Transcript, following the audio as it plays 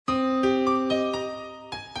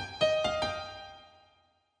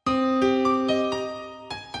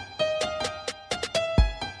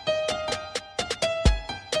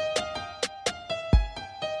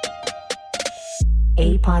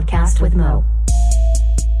Podcast with Mo.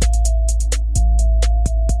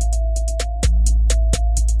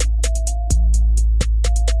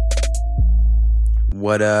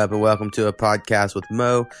 What up, and welcome to a podcast with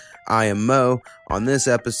Mo. I am Mo. On this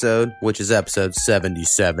episode, which is episode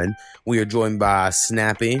 77, we are joined by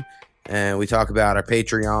Snappy, and we talk about our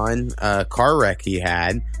Patreon car wreck he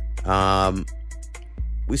had.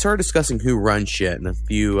 We started discussing who runs shit and a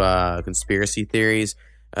few conspiracy theories,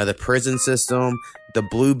 the prison system, the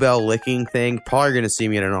Bluebell licking thing. Probably going to see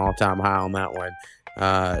me at an all-time high on that one.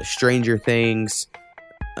 Stranger Things.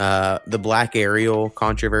 The Black Ariel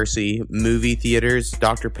controversy, movie theaters,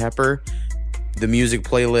 Dr. Pepper, the music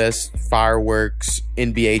playlist, fireworks,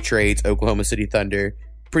 NBA trades, Oklahoma City Thunder.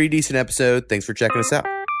 Pretty decent episode. Thanks for checking us out.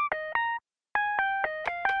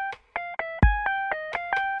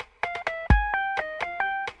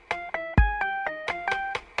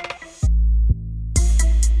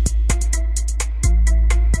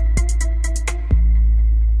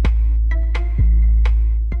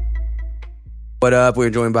 What up? We're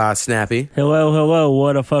joined by Snappy. Hello.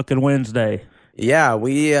 What a fucking Wednesday. Yeah,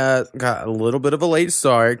 we got a little bit of a late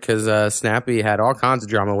start because Snappy had all kinds of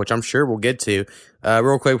drama, which I'm sure we'll get to.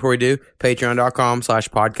 Real quick before we do,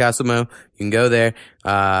 patreon.com/podcastwithmo. You can go there.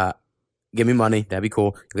 Give me money. That'd be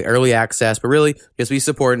cool. The early access, but really, just be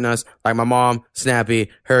supporting us. Like my mom, Snappy,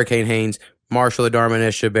 Hurricane Haynes, Marshall, the Darman,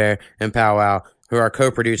 Ishabare, and Powwow, who are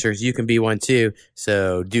co-producers. You can be one too.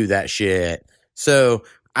 So do that shit. So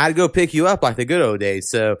I'd go pick you up like the good old days.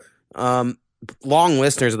 So, long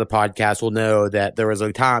listeners of the podcast will know that there was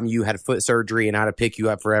a time you had foot surgery and I had to pick you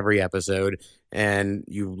up for every episode and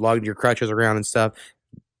you lugged your crutches around and stuff.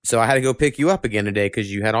 So I had to go pick you up again today because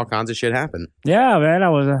you had all kinds of shit happen. Yeah, man.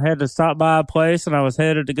 I had to stop by a place and I was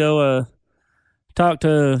headed to go talk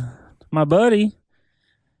to my buddy,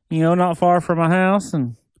 not far from my house,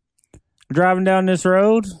 and driving down this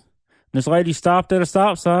road. This lady stopped at a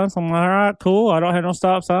stop sign, so I'm like, all right, cool. I don't have no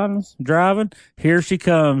stop signs. Driving. Here she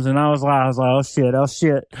comes. And I was like, oh,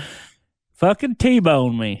 shit. Fucking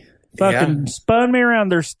T-boned me. Fucking spun me around.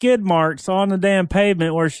 There's skid marks on the damn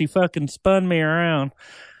pavement where she fucking spun me around.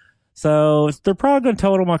 So they're probably going to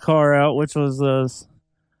total my car out, which was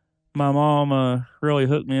my mom really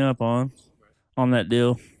hooked me up on that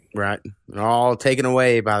deal. Right. All taken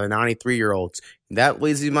away by the 93-year-olds. That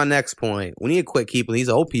leads me to my next point. We need to quit keeping these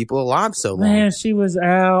old people alive so long. Man, she was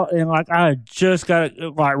out, and I just got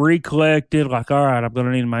recollected. All right, I'm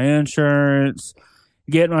gonna need my insurance,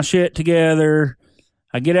 get my shit together.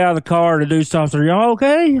 I get out of the car to do stuff. Are y'all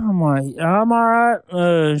okay? I'm like, I'm all right.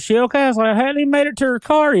 She okay? I was like, I hadn't even made it to her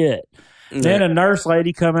car yet. Yeah. Then a nurse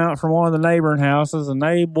lady come out from one of the neighboring houses, and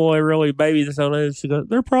they really baby this old lady. She goes,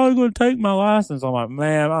 they're probably going to take my license. I'm like,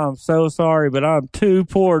 man, I'm so sorry, but I'm too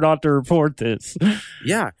poor not to report this.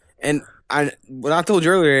 Yeah, and when I told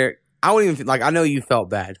you earlier, I wouldn't even I know you felt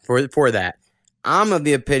bad for that. I'm of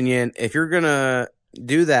the opinion if you're gonna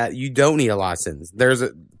do that, you don't need a license.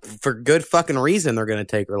 For good fucking reason they're gonna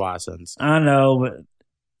take her license. I know, but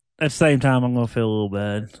at the same time, I'm gonna feel a little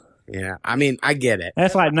bad. Yeah, I mean, I get it.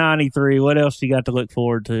 That's like 93. What else you got to look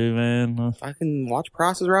forward to, man? I can watch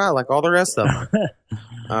Price is Right like all the rest of them.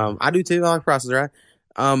 I do too. I like Price is Right.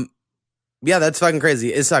 Yeah, that's fucking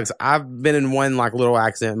crazy. It sucks. I've been in one little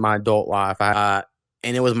accident in my adult life, and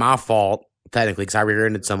it was my fault technically because I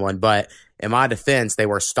rear-ended someone. But in my defense, they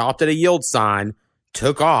were stopped at a yield sign,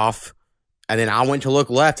 took off, and then I went to look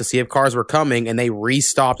left to see if cars were coming, and they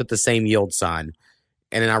re-stopped at the same yield sign.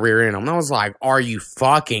 And then I rear-ended them. And I was like, are you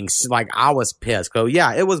fucking... I was pissed. So,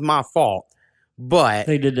 yeah, it was my fault. But...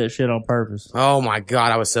 they did that shit on purpose. Oh, my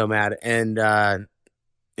God. I was so mad. And,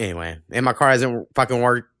 anyway. And my car hasn't fucking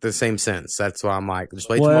worked the same since. That's why I'm like, just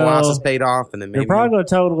wait till my license paid off. And then maybe... they're probably going to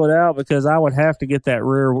total it out because I would have to get that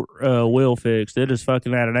rear wheel fixed. It is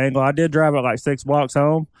fucking at an angle. I did drive it 6 blocks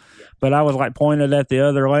home. But I was pointed at the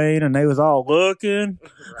other lane. And they was all looking.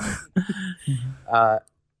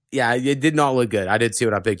 Yeah, it did not look good. I did see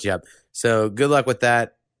what I picked you up. So good luck with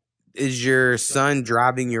that. Is your son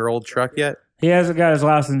driving your old truck yet? He hasn't got his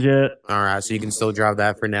license yet. All right, so you can still drive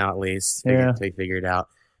that for now at least. Yeah. They figure it out.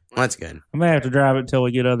 Well, that's good. I may have to drive it until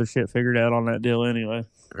we get other shit figured out on that deal anyway.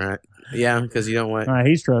 Right. Yeah, because you don't want...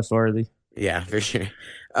 he's trustworthy. Yeah, for sure.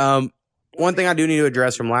 One thing I do need to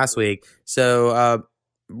address from last week. So,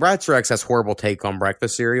 Bratz Rex has horrible take on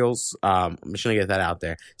breakfast cereals. I'm just going to get that out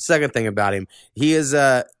there. Second thing about him, he is...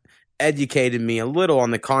 educated me a little on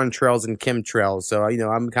the contrails and chemtrails. So,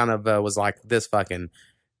 I'm kind of was like this fucking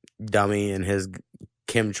dummy and his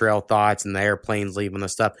chemtrail thoughts and the airplanes leaving the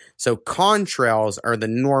stuff. So contrails are the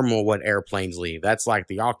normal what airplanes leave. That's like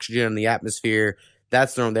the oxygen in the atmosphere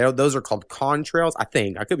That's their own. Those are called contrails, I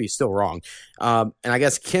think. I could be still wrong. And I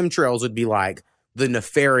guess chemtrails would be like the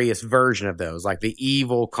nefarious version of those. Like the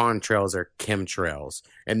evil contrails are chemtrails,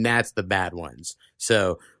 and that's the bad ones.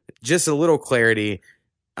 So just a little clarity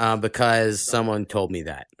because someone told me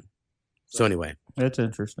that. So anyway. That's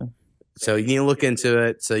interesting. So you need to look into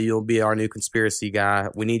it. So you'll be our new conspiracy guy.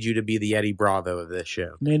 We need you to be the Eddie Bravo of this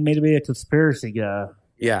show. Need me to be a conspiracy guy.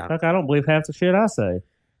 Yeah. Fuck, I don't believe half the shit I say.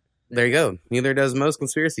 There you go. Neither does most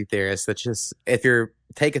conspiracy theorists. It's just, if you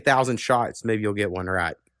take 1,000 shots, maybe you'll get one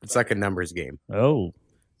right. It's like a numbers game. Oh.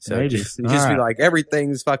 So maybe. just be like,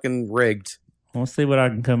 everything's fucking rigged. We'll see what I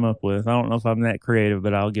can come up with. I don't know if I'm that creative,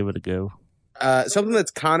 but I'll give it a go. Something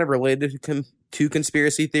that's kind of related to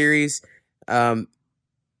conspiracy theories.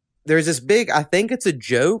 There's this big, I think it's a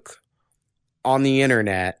joke on the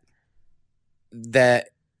internet that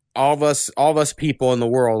all of us people in the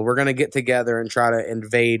world, we're going to get together and try to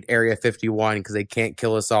invade Area 51 because they can't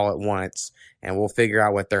kill us all at once, and we'll figure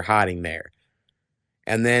out what they're hiding there.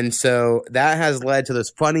 And then so that has led to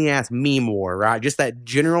this funny ass meme war, right? Just that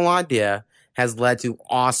general idea has led to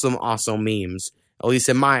awesome memes, at least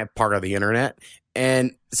in my part of the internet.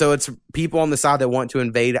 And so it's people on the side that want to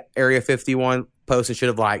invade Area 51 posting shit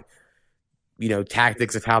of like,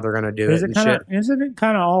 tactics of how they're going to do it and shit. Isn't it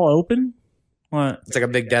kind of all open? What? It's like a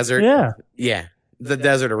big desert. Yeah. Yeah. The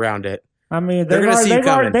desert around it. I mean, They're going to see you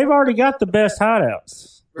coming. They've already got the best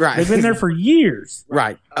hideouts. Right. They've been there for years.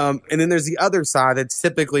 Right. And then there's the other side that's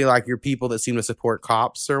typically like your people that seem to support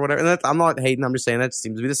cops or whatever. And I'm not hating. I'm just saying that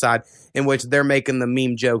seems to be the side in which they're making the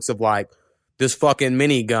meme jokes of like, this fucking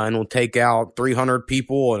minigun will take out 300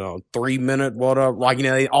 people in a 3-minute, whatever. Like,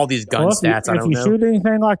 all these gun stats. If you shoot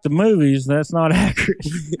anything like the movies, that's not accurate.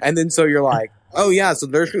 And then so you're like, oh, yeah, so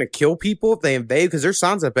they're just going to kill people if they invade because there's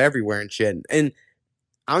signs up everywhere and shit. And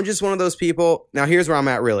I'm just one of those people. Now, here's where I'm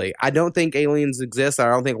at, really. I don't think aliens exist. I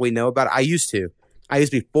don't think we know about it. I used to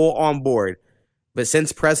be full on board. But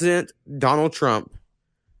since President Donald Trump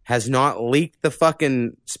has not leaked the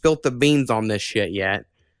fucking, spilt the beans on this shit yet.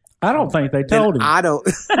 I don't think they told him. I don't.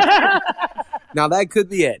 Now, that could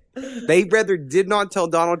be it. They rather did not tell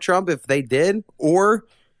Donald Trump if they did, or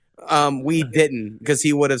we didn't, because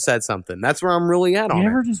he would have said something. That's where I'm really at on it. You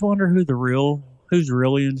ever just wonder who's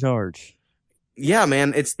really in charge? Yeah,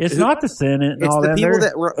 man. It's not the Senate. And it's all the that.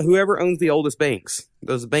 people whoever owns the oldest banks.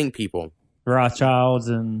 Those bank people. Rothschilds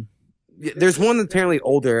and... There's one that's apparently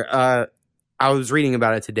older. I was reading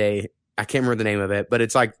about it today. I can't remember the name of it, but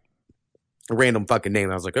it's like a random fucking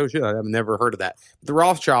name. I was like, oh shit, I've never heard of that. The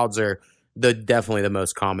Rothschilds are definitely the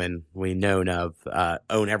most commonly known of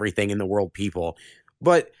own everything in the world people.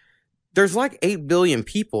 But there's like 8 billion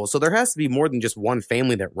people, so there has to be more than just one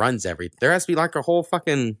family that runs everything. There has to be like a whole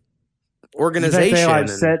fucking organization. They like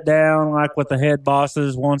sit down like with the head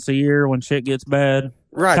bosses once a year when shit gets bad.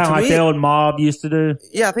 Right. Kind of like the old mob used to do.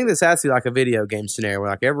 Yeah, I think this has to be like a video game scenario where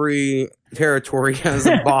like every territory has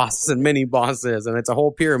a boss and mini bosses, and it's a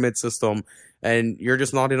whole pyramid system, and you're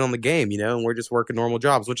just not in on the game, and we're just working normal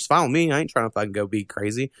jobs, which is fine with me. I ain't trying to fucking go be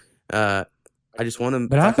crazy. I just want to.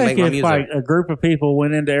 But I think if like a group of people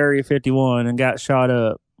went into Area 51 and got shot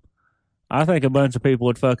up, I think a bunch of people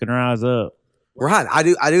would fucking rise up. Right,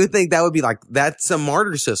 I do think that would be like, that's a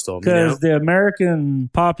martyr system. Because the American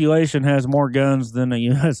population has more guns than the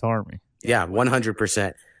U.S. Army. Yeah,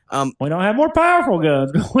 100%. We don't have more powerful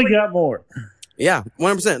guns, but we got more. Yeah,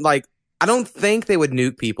 100%. Like, I don't think they would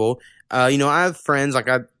nuke people. I have friends,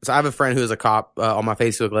 I have a friend who is a cop on my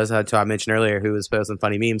Facebook list, I mentioned earlier, who was posting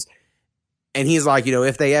funny memes. And he's like,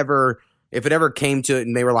 if it ever came to it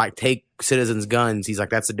and they were like, take citizens' guns, he's like,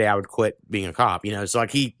 that's the day I would quit being a cop, So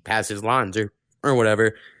like he has his lines or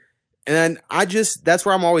whatever. And then that's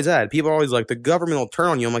where I'm always at. People are always like, the government will turn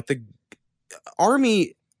on you. I'm like, the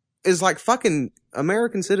army is like fucking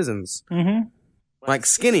American citizens. Mm-hmm. Like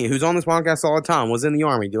Skinny, who's on this podcast all the time, was in the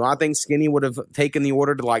army. Do I think Skinny would have taken the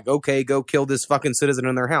order to like, okay, go kill this fucking citizen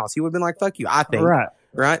in their house? He would have been like, fuck you, I think.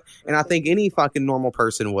 Right? And I think any fucking normal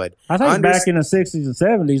person would. I think back in the 60s and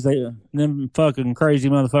 70s, them fucking crazy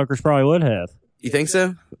motherfuckers probably would have. You think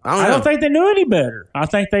so? I don't think they knew any better. I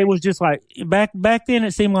think they was just like, back then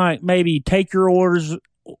it seemed like maybe take your orders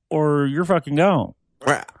or you're fucking gone.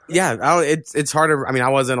 Right. Yeah, it's hard to, I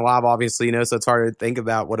wasn't alive, obviously, so it's hard to think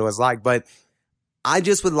about what it was like. But I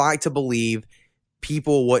just would like to believe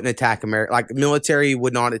people wouldn't attack America. Like, military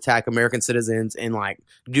would not attack American citizens and, like,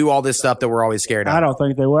 do all this stuff that we're always scared of. I don't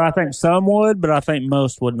think they would. I think some would, but I think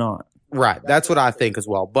most would not. Right. That's what I think as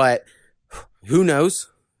well. But who knows?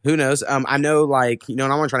 Who knows? I know, like, and I'm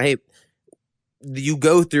not trying to hate. You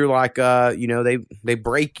go through, like, they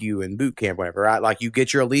break you in boot camp, whatever, right? Like, you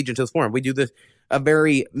get your allegiance to the form. We do this. a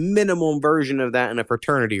very minimum version of that in a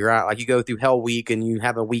fraternity, right? Like you go through Hell Week and you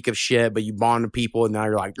have a week of shit, but you bond with people and now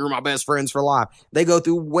you're like, you're my best friends for life. They go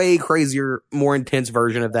through way crazier, more intense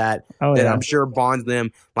version of that that I'm sure bonds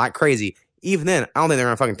them like crazy. Even then, I don't think they're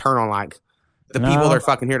going to fucking turn on like the people they're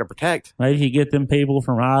fucking here to protect. Maybe you get them people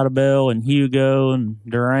from Idabel and Hugo and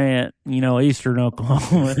Durant, Eastern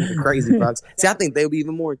Oklahoma. Crazy fucks. See, I think they would be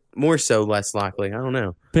even more so less likely. I don't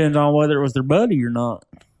know. Depends on whether it was their buddy or not.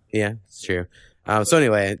 Yeah, it's true. So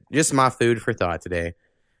anyway, just my food for thought today.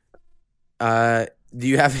 Do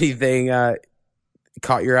you have anything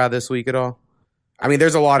caught your eye this week at all? I mean,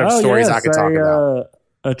 there's a lot of stories I could talk about.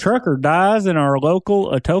 A trucker dies in our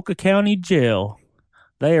local Atoka County jail.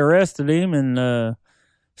 They arrested him and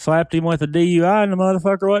slapped him with a DUI, and the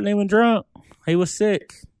motherfucker wasn't even drunk. He was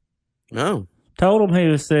sick. No. Told him he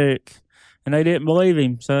was sick, and they didn't believe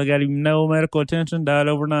him, so they got him no medical attention, died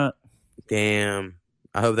overnight. Damn.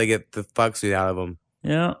 I hope they get the fuck suit out of him.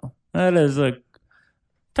 Yeah. That is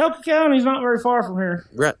Atoka County's not very far from here.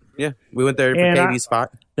 Right. Yeah. We went there for KB's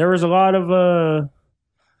spot. There was a lot of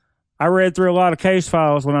I read through a lot of case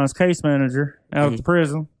files when I was case manager out at the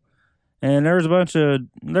prison. And there was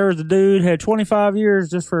a dude had 25 years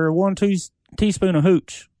just for 1 teaspoon of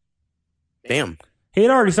hooch. Damn. He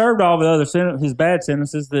had already served all the other his bad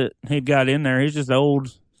sentences that he'd got in there. He's just an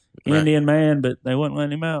old Indian man, but they wouldn't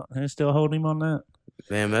let him out. They still holding him on that.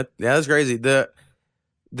 Damn, that's crazy. The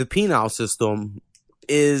penal system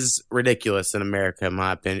is ridiculous in America, in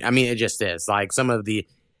my opinion. I mean, it just is. Like some of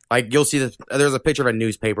you'll see there's a picture of a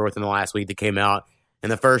newspaper within the last week that came out,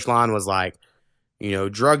 and the first line was like,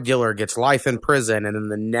 drug dealer gets life in prison, and then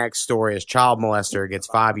the next story is child molester gets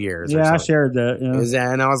 5 years. Yeah, I shared that.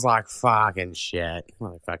 Yeah. And I was like, fucking shit,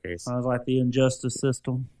 motherfuckers. I was like, the injustice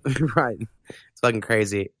system. Right. It's fucking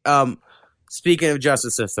crazy. Speaking of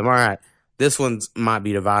justice system, all right, this one might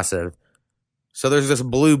be divisive. So there's this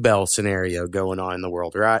Bluebell scenario going on in the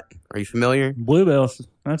world, right? Are you familiar? Bluebell,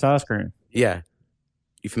 that's ice cream. Yeah.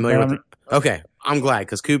 You familiar with it? Okay, I'm glad,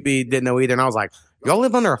 because Koopy didn't know either, and I was like, y'all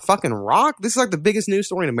live under a fucking rock? This is like the biggest news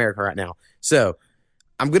story in America right now. So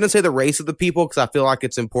I'm going to say the race of the people because I feel like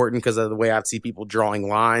it's important because of the way I see people drawing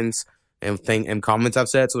lines and comments I've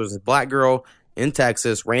said. So there's a black girl in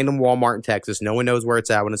Texas, random Walmart in Texas. No one knows where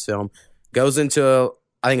it's at when it's filmed. Goes into,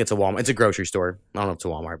 I think it's a Walmart. It's a grocery store. I don't know if it's a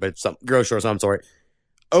Walmart, but it's some grocery store of some sort.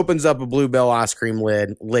 Opens up a Bluebell ice cream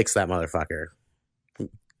lid, licks that motherfucker.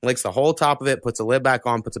 Licks the whole top of it, puts the lid back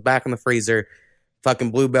on, puts it back in the freezer.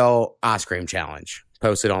 Fucking Bluebell ice cream challenge.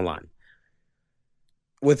 Posted online.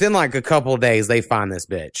 Within like a couple of days, they find this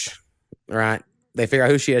bitch. Right? They figure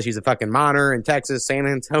out who she is. She's a fucking minor in Texas, San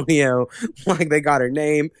Antonio. Like they got her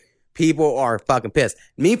name. People are fucking pissed.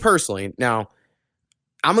 Me personally, now,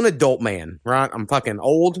 I'm an adult man, right? I'm fucking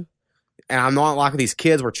old. And I'm not like these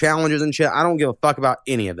kids with challenges and shit. I don't give a fuck about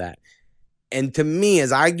any of that. And to me,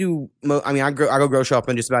 as I do, I go grocery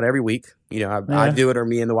shopping just about every week. I do it, or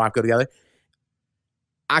me and the wife go together.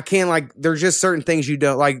 I can't, there's just certain things you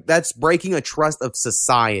don't, that's breaking a trust of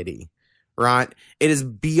society, right? It is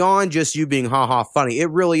beyond just you being ha-ha funny. It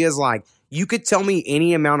really is you could tell me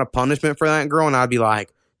any amount of punishment for that girl, and I'd be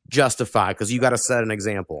like, justified, because you got to set an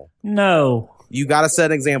example. No. You got to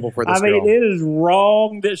set an example for this girl. I mean, it is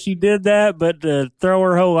wrong that she did that, but to throw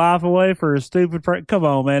her whole life away for a stupid come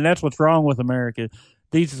on, man, that's what's wrong with America.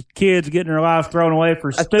 These kids getting their lives thrown away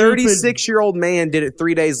for stupid. A 36-year-old man did it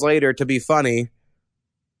 3 days later to be funny,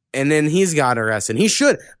 and then he's got arrested. He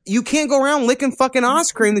should. You can't go around licking fucking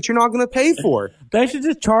ice cream that you're not going to pay for. They should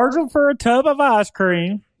just charge them for a tub of ice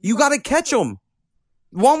cream. You got to catch them.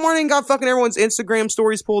 Walmart ain't got fucking everyone's Instagram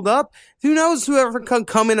stories pulled up. Who knows whoever can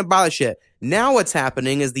come in and buy the shit. Now what's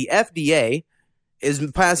happening is the FDA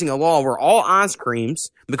is passing a law where all ice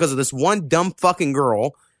creams, because of this one dumb fucking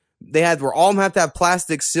girl, where all of them have to have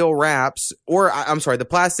plastic seal wraps, or I'm sorry, the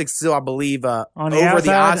plastic seal, I believe, over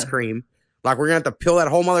the ice cream. We're going to have to peel that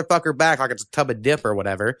whole motherfucker back like it's a tub of dip or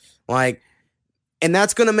whatever. And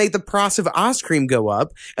that's going to make the price of ice cream go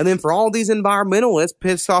up. And then for all these environmentalists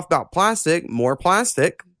pissed off about plastic, more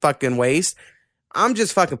plastic, fucking waste, I'm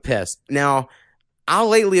just fucking pissed. Now, I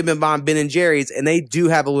lately have been buying Ben & Jerry's, and they do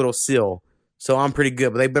have a little seal. So I'm pretty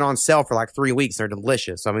good. But they've been on sale for 3 weeks. They're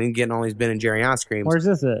delicious. So I'm getting all these Ben & Jerry ice creams. Where's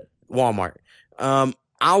this at? Walmart.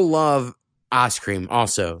 I love ice cream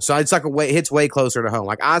also. So it's it hits way closer to home.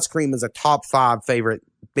 Ice cream is a top 5 favorite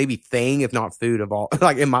maybe thing, if not food of all,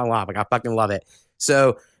 in my life. I fucking love it.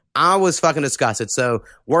 So I was fucking disgusted. So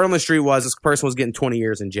word on the street was this person was getting 20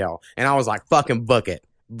 years in jail. And I was like, fucking book it.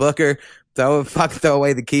 Book her. Throw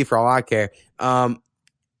away the key for all I care.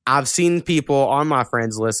 I've seen people on my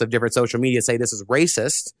friends list of different social media say this is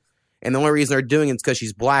racist. And the only reason they're doing it is because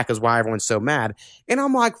she's black is why everyone's so mad. And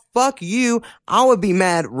I'm like, fuck you. I would be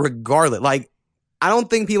mad regardless. Like, I don't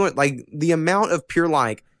think people, like, the amount of pure,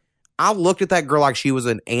 like, I looked at that girl like she was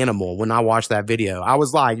an animal when I watched that video. I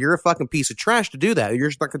was like, you're a fucking piece of trash to do that. You're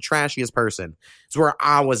just like the trashiest person. It's where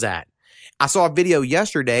I was at. I saw a video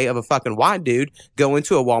yesterday of a fucking white dude go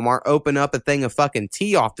into a Walmart, open up a thing of fucking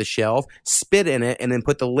tea off the shelf, spit in it, and then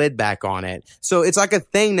put the lid back on it. So it's like a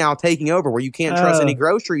thing now taking over where you can't trust any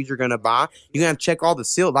groceries you're going to buy. You got to check all the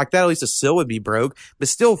seal. Like that, at least the seal would be broke, but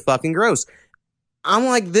still fucking gross. I'm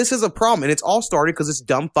like, this is a problem. And it's all started because this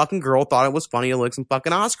dumb fucking girl thought it was funny to lick some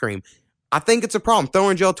fucking ice cream. I think it's a problem. Throw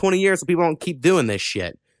her in jail 20 years so people don't keep doing this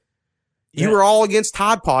shit. You were all against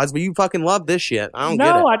Tide Pods, but you fucking love this shit. I don't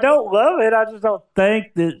get it. No, I don't love it. I just don't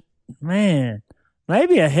think that, man,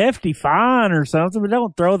 maybe a hefty fine or something, but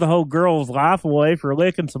don't throw the whole girl's life away for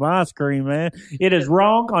licking some ice cream, man. It is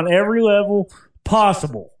wrong on every level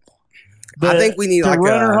possible. But I think we need to like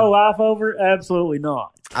run her whole life over? Absolutely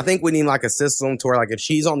not. I think we need like a system to where like if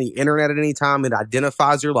she's on the internet at any time, it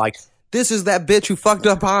identifies her like, this is that bitch who fucked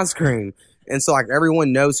up ice cream. And so, like,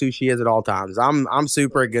 everyone knows who she is at all times. I'm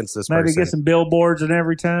super against this person. Maybe get some billboards in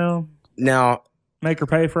every town. Now, make her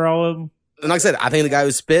pay for all of them. And like I said, I think the guy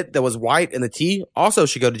who spit that was white in the tea also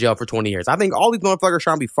should go to jail for 20 years. I think all these motherfuckers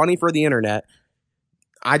trying to be funny for the internet.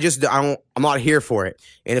 I'm not here for it.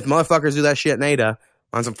 And if motherfuckers do that shit in Ada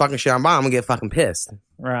on some fucking shit I'm buying, I'm gonna get fucking pissed.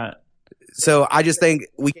 Right. So I just think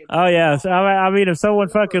we. Oh yeah, so, I mean, if someone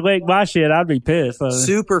fucking licked my shit, I'd be pissed.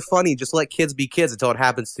 Super funny. Just let kids be kids until it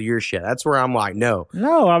happens to your shit. That's where I'm like, no.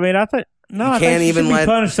 No, I mean, I think no. I think you should be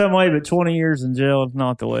punished some way, but 20 years in jail is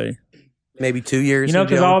not the way. Maybe 2 years. You know,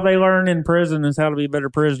 because all they learn in prison is how to be better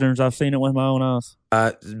prisoners. I've seen it with my own eyes.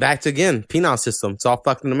 Back to again, penal system. It's all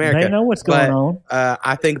fucked in America. They know what's going on.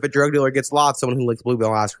 I think if a drug dealer gets locked, someone who licks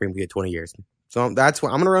Bluebell ice cream could get 20 years. So that's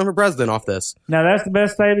what I'm going to run for president off this. Now, that's the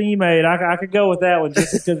best statement you made. I could go with that one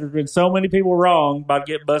just because there's been so many people wrong about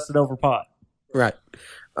getting busted over pot. Right.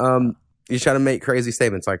 You try to make crazy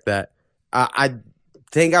statements like that. I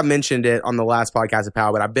think I mentioned it on the last podcast of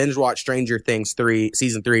Power, but I binge watched Stranger Things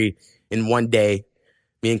season 3 in one day.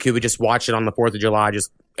 Me and Cuba just watched it on the 4th of July,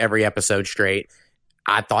 just every episode straight.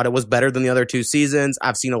 I thought it was better than the other 2 seasons.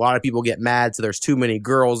 I've seen a lot of people get mad, so there's too many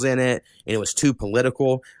girls in it, and it was too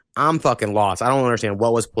political. I'm fucking lost. I don't understand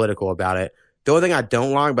what was political about it. The only thing I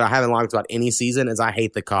don't like, but I haven't liked about any season, is I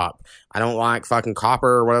hate the cop. I don't like fucking Copper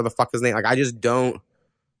or whatever the fuck his name. Like, I just don't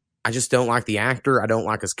like the actor. I don't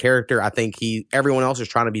like his character. I think everyone else is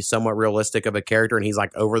trying to be somewhat realistic of a character, and he's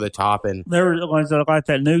like over the top. And there was like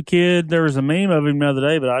that new kid. There was a meme of him the other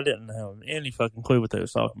day, but I didn't have any fucking clue what they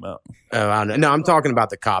was talking about. Oh, I don't know. No, I'm talking about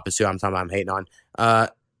the cop is who I'm talking about. I'm hating on.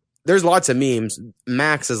 There's lots of memes.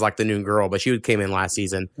 Max is like the new girl, but she came in last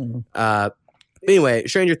season. Mm-hmm. Anyway,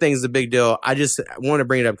 Stranger Things is a big deal. I just want to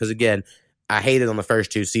bring it up because, again, I hated on the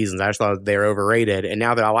first 2 seasons. I just thought they were overrated. And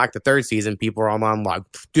now that I like the 3rd season, people are online like,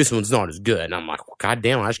 this one's not as good. And I'm like, well, God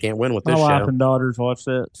damn, I just can't win with this show. My wife and daughters watch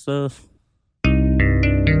that stuff.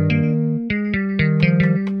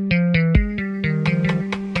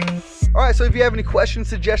 All right, so if you have any questions,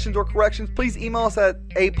 suggestions, or corrections, please email us at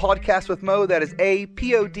apodcastwithmo. That is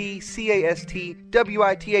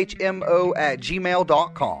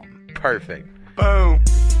apodcastwithmo@gmail.com. Perfect. Boom.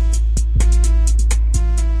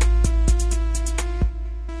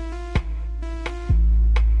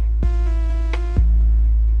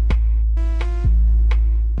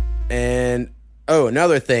 And,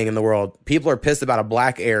 another thing in the world. People are pissed about a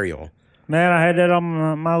black Ariel. Man, I had that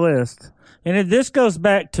on my list. And this goes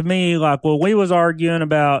back to me, like, when we was arguing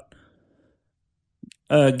about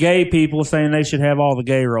gay people saying they should have all the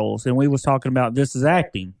gay roles. And we was talking about this is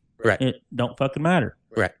acting. Right. It don't fucking matter.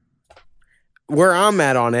 Right. Where I'm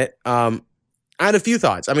at on it, I had a few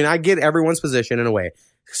thoughts. I mean, I get everyone's position in a way.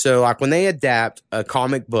 So, like, when they adapt a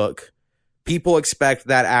comic book, people expect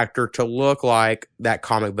that actor to look like that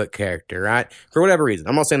comic book character, right? For whatever reason.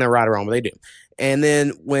 I'm not saying they're right or wrong, but they do. And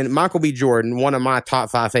then when Michael B. Jordan, one of my top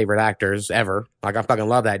 5 favorite actors ever, like, I fucking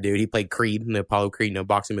love that dude. He played Creed in the Apollo Creed,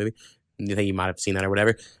 boxing movie. You think you might have seen that or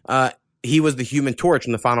whatever. He was the Human Torch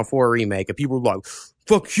in the Final Four remake. And people were like,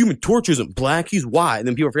 fuck, Human Torch isn't black, he's white. And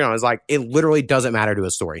then people forget, it's like, it literally doesn't matter to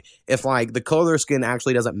a story. If, like, the color of their skin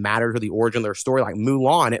actually doesn't matter to the origin of their story, like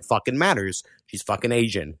Mulan, it fucking matters. She's fucking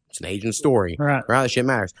Asian. It's an Asian story. Right. That shit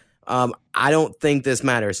matters. I don't think this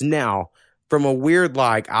matters. Now, from a weird,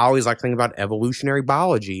 like, I always like thinking about evolutionary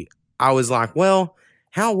biology. I was like, well,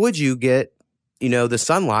 how would you get, the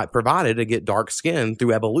sunlight provided to get dark skin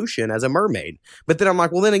through evolution as a mermaid? But then I'm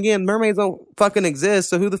like, well, then again, mermaids don't fucking exist,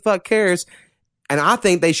 so who the fuck cares? And I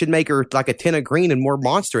think they should make her like a tint of green and more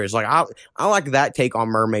monstrous. Like I like that take on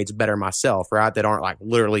mermaids better myself, right? That aren't like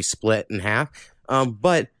literally split in half.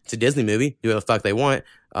 But it's a Disney movie. Do what the fuck they want.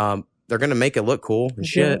 They're gonna make it look cool and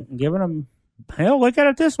shit. Giving them hell. Look at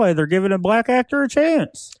it this way: they're giving a black actor a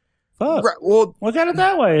chance. Fuck. Right, well, look at it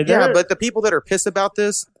that way. Yeah, but the people that are pissed about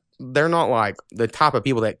this, they're not like the type of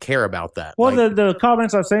people that care about that. Well, like, the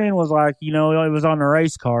comments I've seen was like, it was on the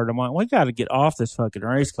race card. I'm like, we got to get off this fucking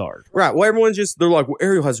race card. Right. Well, everyone's they're like, well,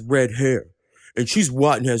 Ariel has red hair and she's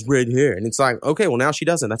white and has red hair. And it's like, okay, well, now she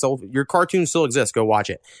doesn't. That's all. Your cartoon still exists. Go watch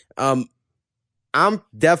it. I'm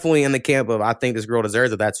definitely in the camp of, I think this girl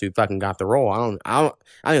deserves it. That's who fucking got the role. I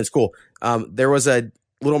think it's cool. There was a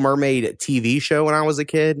Little Mermaid TV show when I was a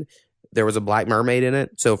kid. There was a black mermaid in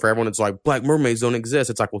it. So for everyone, it's like, black mermaids don't exist.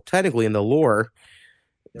 It's like, well, technically in the lore,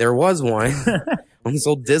 there was one on this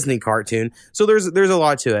old Disney cartoon. So there's a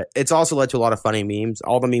lot to it. It's also led to a lot of funny memes.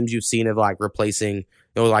 All the memes you've seen of like replacing,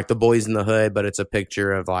 like the Boys in the Hood, but it's a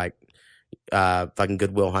picture of like fucking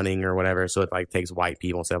Goodwill Hunting or whatever. So it like takes white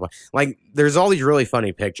people and stuff. Like there's all these really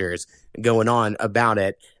funny pictures going on about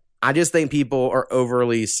it. I just think people are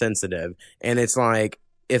overly sensitive. And it's like,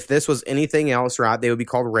 if this was anything else, right, they would be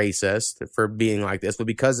called racist for being like this. But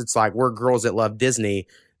because it's like, we're girls that love Disney,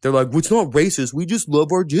 they're like, well, it's not racist. We just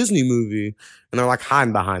love our Disney movie. And they're like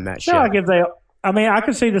hiding behind that shit. Like I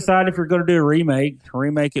could see the side if you're going to do a remake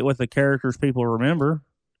it with the characters people remember.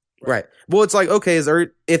 Right. Well, it's like, okay,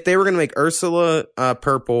 if they were going to make Ursula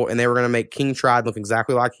purple and they were going to make King Triad look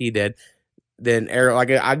exactly like he did, then Ariel,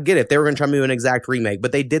 like, I get it. They were going to try to do an exact remake,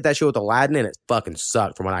 but they did that shit with Aladdin and it fucking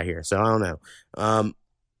sucked from what I hear. So I don't know.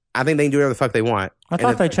 I think they can do whatever the fuck they want. I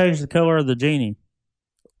thought they changed the color of the genie.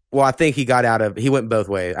 Well, I think he went both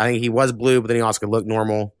ways. I think he was blue, but then he also could look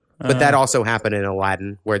normal. But that also happened in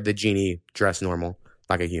Aladdin, where the genie dressed normal,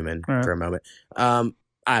 like a human for a moment. I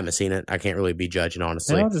haven't seen it. I can't really be judging,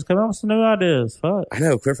 honestly. Yeah, just come up with some new ideas. Fuck. I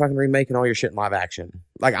know. Quit fucking remaking all your shit in live action.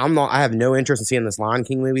 Like, I have no interest in seeing this Lion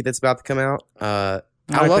King movie that's about to come out. I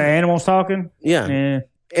love the animals talking. Yeah.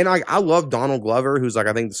 And I love Donald Glover, who's like,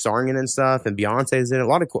 I think starring in it and stuff, and Beyonce's in it. A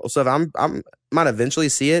lot of cool stuff. I might eventually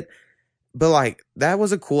see it, but like, that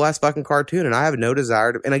was a cool ass fucking cartoon, and I have no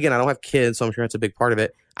desire to. And again, I don't have kids, so I'm sure that's a big part of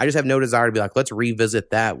it. I just have no desire to be like, let's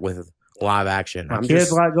revisit that with live action. My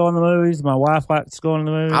kids like going to the movies. My wife likes going to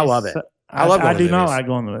the movies. I love it. I do not like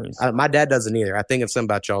going to the movies. My dad doesn't either. I think it's something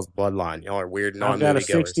about y'all's bloodline. Y'all are weird non-movie goers.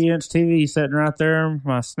 I've got a 60-inch TV sitting right there.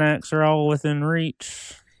 My snacks are all within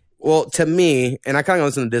reach. Well, to me, and I kind of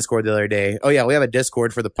listened to Discord the other day. Oh, yeah, we have a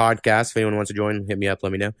Discord for the podcast. If anyone wants to join, hit me up,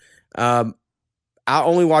 let me know. I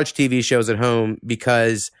only watch TV shows at home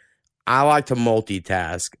because I like to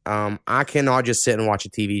multitask. I cannot just sit and watch a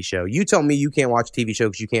TV show. You tell me you can't watch a TV show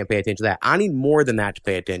because you can't pay attention to that. I need more than that to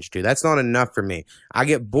pay attention to. That's not enough for me. I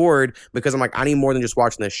get bored because I'm like, I need more than just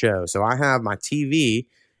watching this show. So I have my TV,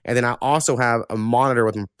 and then I also have a monitor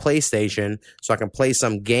with my PlayStation so I can play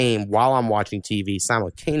some game while I'm watching TV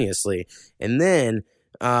simultaneously. And then,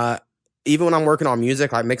 even when I'm working on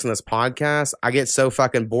music, like mixing this podcast, I get so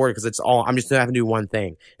fucking bored because I'm just having to do one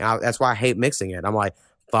thing. And that's why I hate mixing it. I'm like,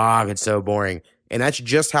 fuck, it's so boring. And that's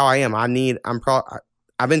just how I am.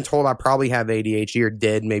 I've been told I probably have ADHD or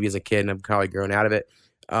did maybe as a kid, and I've probably grown out of it.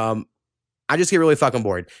 I just get really fucking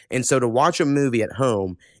bored. And so to watch a movie at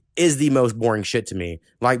home is the most boring shit to me.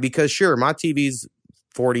 Like, because sure, my TV's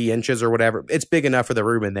 40 inches or whatever. It's big enough for the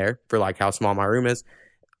room in there, for like how small my room is.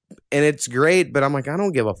 And it's great, but I'm like, I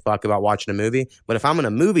don't give a fuck about watching a movie. But if I'm in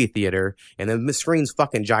a movie theater and the screen's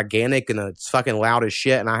fucking gigantic and it's fucking loud as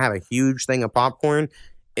shit and I have a huge thing of popcorn,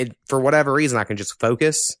 for whatever reason, I can just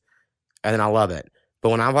focus and then I love it. But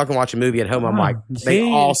when I'm fucking watching a movie at home, I'm like, they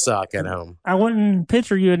all suck at home. I wouldn't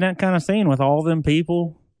picture you in that kind of scene with all them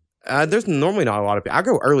people. There's normally not a lot of people. I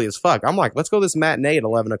go early as fuck. I'm like, let's go to this matinee at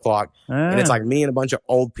 11 o'clock. And it's like me and a bunch of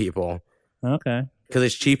old people. Okay. Because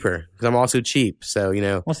it's cheaper. Because I'm also cheap. So,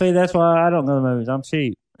 Well, see, that's why I don't go to the movies. I'm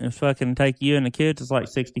cheap. If fucking take you and the kids, it's like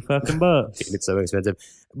 $60 fucking bucks. It's so expensive.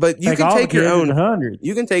 But you can take your own.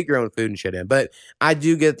 You can take your own food and shit in. But I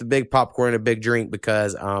do get the big popcorn and a big drink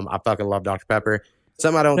because I fucking love Dr. Pepper.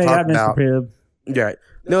 Something I don't talk about. Pibb. Yeah.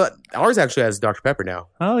 No, ours actually has Dr. Pepper now.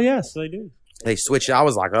 Oh, yes, they do. They switched. I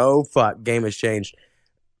was like, oh, fuck. Game has changed.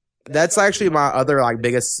 That's actually my other like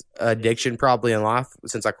biggest addiction probably in life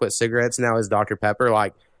since I quit cigarettes now is Dr. Pepper.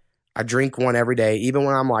 Like, I drink one every day, even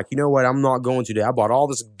when I'm like, you know what, I'm not going to today. I bought all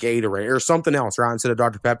this Gatorade or something else, right, instead of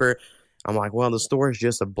Dr. Pepper. I'm like, well, the store is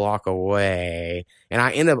just a block away. And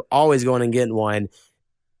I end up always going and getting one.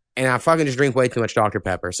 And I fucking just drink way too much Dr.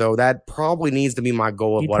 Pepper. So that probably needs to be my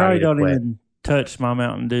goal of what I need to quit. You probably don't even touch my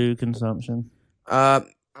Mountain Dew consumption.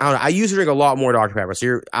 I don't know. I used to drink a lot more Dr. Pepper.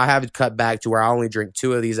 So I have cut back to where I only drink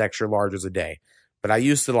 2 of these extra larges a day. But I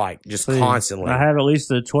used to like just constantly. I have at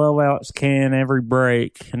least a 12-ounce can every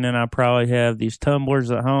break, and then I probably have these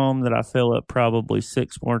tumblers at home that I fill up probably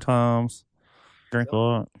 6 more times. Drink a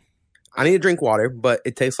lot. I need to drink water, but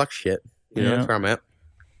it tastes like shit. You know, that's where I'm at.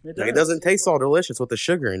 It doesn't taste all delicious with the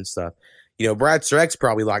sugar and stuff. You know, Brad Streck's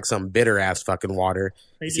probably like some bitter ass fucking water.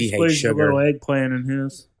 He hates sugar. A little eggplant in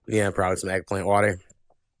his. Yeah, probably some eggplant water.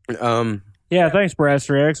 Yeah, thanks, Brad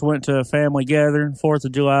Streck. Went to a family gathering, 4th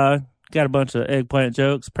of July. Got a bunch of eggplant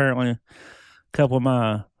jokes. Apparently, a couple of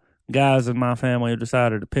my guys in my family have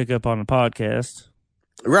decided to pick up on the podcast.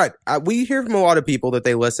 Right. We hear from a lot of people that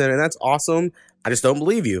they listen, and that's awesome. I just don't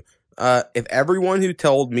believe you. If everyone who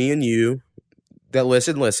told me and you that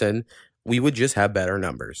listen, we would just have better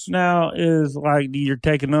numbers. Now, is like you're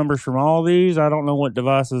taking numbers from all these? I don't know what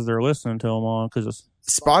devices they're listening to them on because it's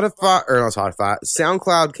Spotify or not Spotify.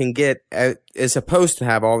 SoundCloud is supposed to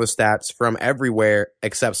have all the stats from everywhere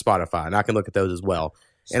except Spotify, and I can look at those as well.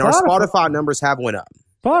 And our Spotify numbers have went up.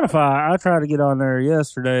 Spotify, I tried to get on there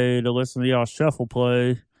yesterday to listen to y'all shuffle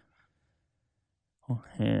play.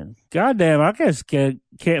 And goddamn, I just can't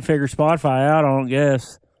figure Spotify out. I don't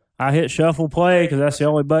guess. I hit shuffle play because that's the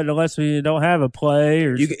only button that lets me don't have a play.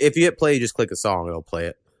 Or if you hit play, you just click a song, it'll play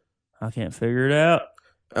it. I can't figure it out.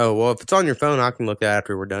 Oh, well, if it's on your phone, I can look at it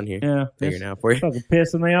after we're done here. Yeah. Figure it out for you. Fucking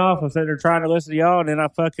pissing me off. I'm sitting there trying to listen to y'all, and then I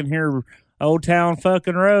fucking hear Old Town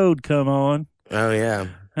fucking Road come on. Oh, yeah.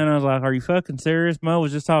 And I was like, are you fucking serious? Mo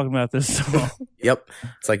was just talking about this song. Yep.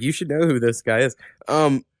 It's like, you should know who this guy is.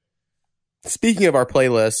 Speaking of our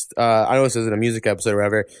playlist, I know this isn't a music episode or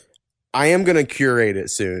whatever. I am going to curate it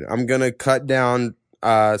soon. I'm going to cut down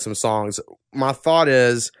some songs. My thought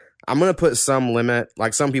is I'm going to put some limit.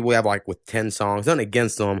 Like some people have like with 10 songs. Nothing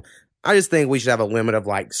against them. I just think we should have a limit of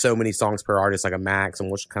like so many songs per artist, like a max, and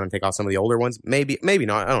we'll just kind of take off some of the older ones. Maybe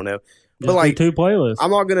not. I don't know. But like 2 playlists.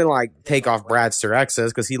 I'm not gonna like take off Brad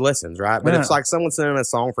Surex's because he listens, right? But it's like someone sending a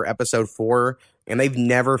song for episode 4 and they've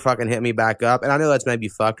never fucking hit me back up. And I know that's maybe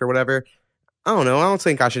fucked or whatever. I don't know. I don't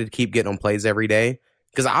think I should keep getting on plays every day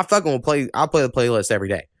because I fucking will play. I'll play the playlist every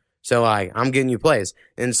day. So like I'm getting you plays,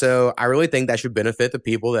 and so I really think that should benefit the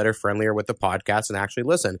people that are friendlier with the podcast and actually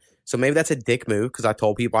listen. So maybe that's a dick move because I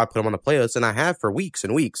told people I put them on the playlist and I have for weeks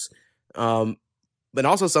and weeks. But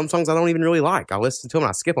also some songs I don't even really like. I listen to them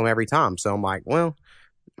and I skip them every time. So I'm like, well,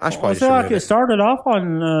 I should probably. I feel like it started off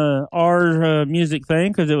on our music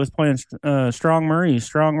thing because it was playing Strong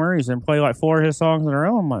Murray's, and play like 4 of his songs in a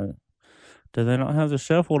row. I'm like, do they not have this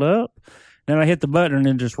shuffled up? Then I hit the button and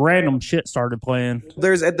then just random shit started playing.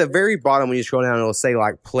 There's at the very bottom when you scroll down, it'll say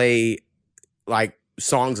like play like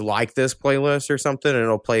songs like this playlist or something, and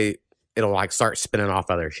it'll like start spinning off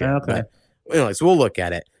other shit. Okay. But anyway, so we'll look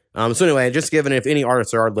at it. So anyway, just given if any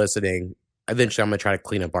artists are listening, eventually I'm going to try to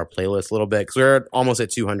clean up our playlist a little bit because we're almost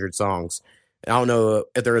at 200 songs. I don't know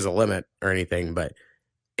if there is a limit or anything, but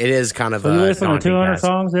it is kind of a. You listen to 200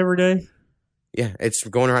 songs every day? Yeah, it's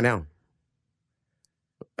going right now.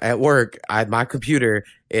 At work, my computer,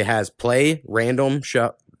 it has play, random,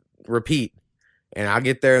 repeat. And I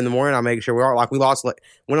get there in the morning, I make sure we lost,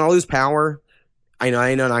 when I lose power, I know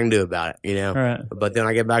ain't nothing I can do about it, you know. Right. But then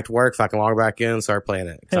I get back to work, if I can log back in and start playing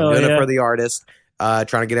it. I'm doing it for the artist, trying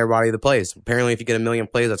to get everybody the plays. Apparently, if you get 1 million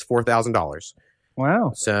plays, that's $4,000.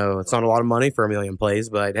 Wow. So it's not a lot of money for 1 million plays,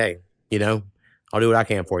 but hey, you know, I'll do what I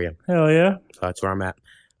can for you. Hell yeah. So that's where I'm at.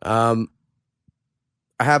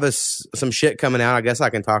 I have some shit coming out. I guess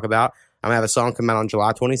I can talk about. I'm gonna have a song come out on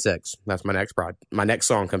July 26th. That's my next My next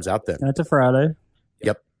song comes out then. That's a Friday.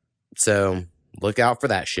 Yep. So look out for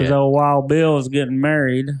that shit. Because old Wild Bill is getting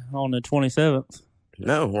married on the 27th.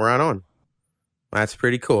 No, we're right on. That's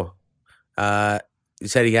pretty cool. You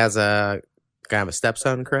said he has a kind of a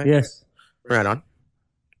stepson, correct? Yes. Right on.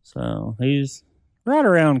 So he's right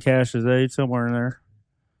around Cash's age, somewhere in there.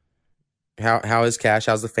 How is Cash?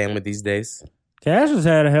 How's the family these days? Cash has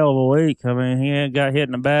had a hell of a week. I mean, he got hit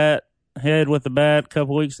in the head with the bat a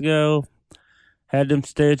couple weeks ago. Had them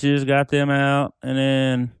stitches, got them out, and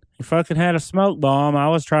then he fucking had a smoke bomb. I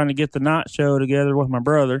was trying to get the night show together with my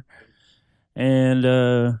brother, and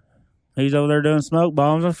he's over there doing smoke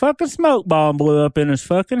bombs. A fucking smoke bomb blew up in his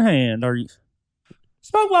fucking hand.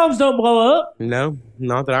 Smoke bombs don't blow up. No,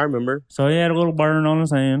 not that I remember. So he had a little burn on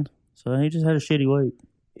his hand. So he just had a shitty week.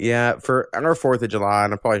 Yeah, for our 4th of July,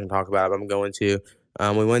 and I probably shouldn't talk about it, but I'm going to.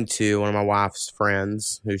 We went to one of my wife's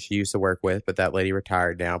friends who she used to work with, but that lady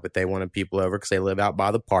retired now. But they wanted people over because they live out by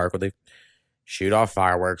the park where they shoot off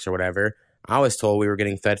fireworks or whatever. I was told we were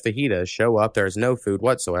getting fed fajitas. Show up, there's no food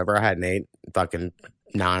whatsoever. I hadn't ate fucking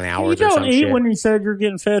 9 hours or some shit. You don't eat when you said you're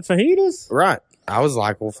getting fed fajitas? Right. I was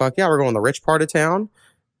like, well, fuck yeah, we're going to the rich part of town.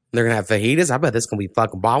 They're going to have fajitas. I bet this going to be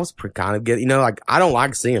fucking bomb. I was kind of good. You know, like, I don't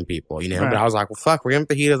like seeing people, you know, but I was like, well, fuck, we're getting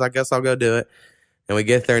fajitas. I guess I'll go do it. And we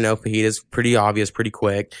get there, no fajitas. Pretty obvious, pretty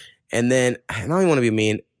quick. And then, I don't even want to be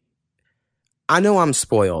mean. I know I'm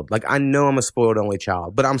spoiled. Like, I know I'm a spoiled only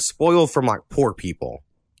child, but I'm spoiled from, like, poor people.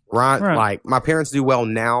 Right? Like, my parents do well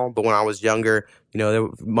now, but when I was younger, you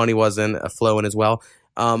know, money wasn't flowing as well.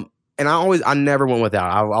 And I never went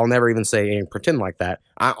without. I'll never even say and pretend like that.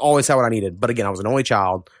 I always had what I needed. But again, I was an only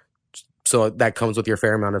child. So that comes with your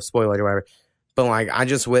fair amount of spoilage or whatever. But like, I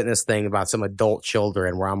just witnessed thing about some adult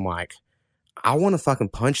children where I'm like, I want to fucking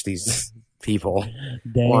punch these people.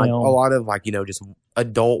 Damn. Like, a lot of like, you know, just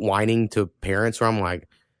adult whining to parents where I'm like,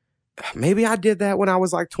 maybe I did that when I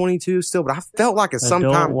was like 22 still, but I felt like at some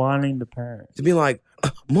time whining to parents to be like,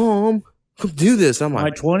 Mom, come do this. I'm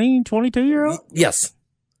like 20, 22-year-old? Yes.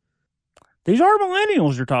 These are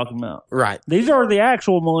millennials you're talking about. Right. These are the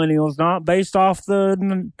actual millennials, not based off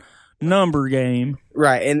the number game.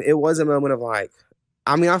 Right. And it was a moment of like,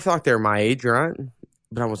 I mean, I felt like they were my age, right?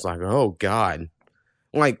 But I was like, oh, God.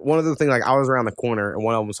 Like, one of the things, like, I was around the corner and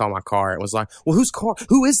one of them saw my car and was like, well, whose car?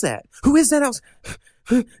 Who is that? Who is that? I was,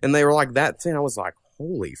 and they were like, that thing. I was like,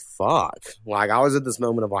 holy fuck. Like, I was at this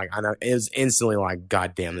moment of like, I know, it was instantly like,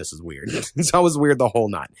 God damn, this is weird. So I was weird the whole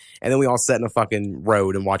night. And then we all sat in a fucking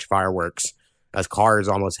road and watched fireworks as cars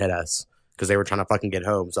almost hit us because they were trying to fucking get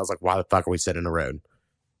home. So I was like, why the fuck are we sitting in the road?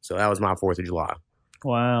 So that was my 4th of July.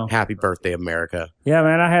 Wow. Happy birthday, America. Yeah,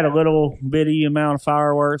 man, I had a little bitty amount of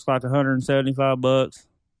fireworks, like $175.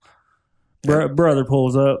 Brother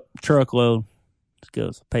pulls up, truckload. Just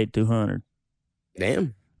goes, paid $200.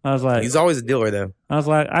 Damn. I was like, he's always a dealer, though. I was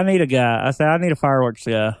like, I need a guy. I said, I need a fireworks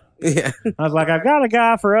guy. Yeah. I was like, I've got a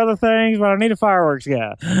guy for other things, but I need a fireworks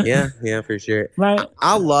guy. Yeah, for sure. Like,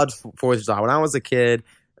 I loved 4th of July. When I was a kid,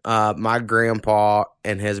 my grandpa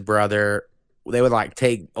and his brother, they would like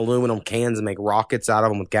take aluminum cans and make rockets out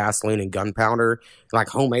of them with gasoline and gunpowder, like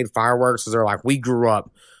homemade fireworks. So they're like, we grew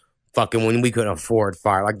up fucking when we couldn't afford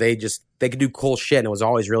fire. Like they could do cool shit, and it was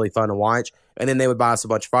always really fun to watch. And then they would buy us a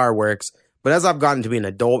bunch of fireworks. But as I've gotten to be an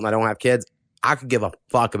adult and I don't have kids, I could give a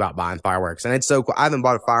fuck about buying fireworks. And it's so cool. I haven't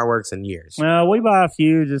bought fireworks in years. We buy a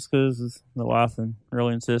few just because the wife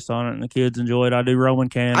really insists on it and the kids enjoy it. I do Roman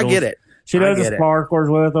candles. I get it. She does the sparklers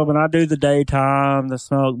with them, and I do the daytime, the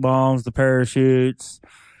smoke bombs, the parachutes,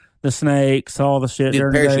 the snakes, all the shit.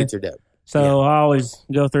 Dude, parachutes are dope. So I always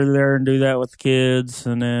go through there and do that with the kids,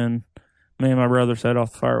 and then me and my brother set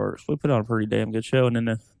off the fireworks. We put on a pretty damn good show, and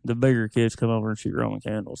then the bigger kids come over and shoot Roman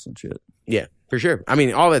candles and shit. Yeah, for sure. I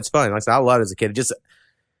mean, all that's fun. Like I said, I loved it as a kid.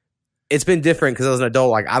 It's been different because as an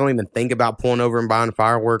adult, like I don't even think about pulling over and buying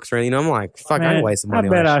fireworks or anything. I'm like, fuck, man, I'm wasting money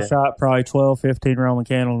on that shit. I shot probably 12, 15 Roman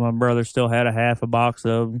candles. My brother still had a half a box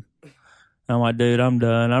of them. I'm like, dude, I'm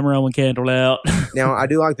done. I'm Roman candled out. Now, I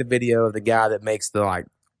do like the video of the guy that makes the like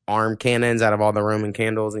arm cannons out of all the Roman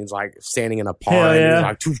candles, and he's like standing in a pond. Hell yeah. And he's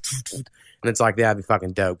like, toof, toof, toof. And it's like, that'd be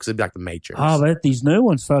fucking dope because it'd be like the Matrix. Oh, I bet these new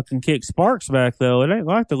ones fucking kick sparks back, though. It ain't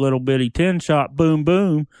like the little bitty 10-shot boom,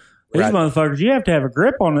 boom. These motherfuckers, you have to have a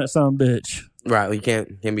grip on that son bitch. Right, you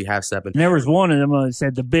can't be half-stepping. There was one of them that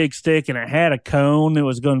said the big stick, and it had a cone that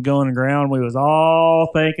was going to go in the ground. We was all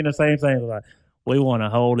thinking the same thing. Like, we want to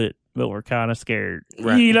hold it, but we're kind of scared.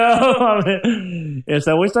 Right. You know? And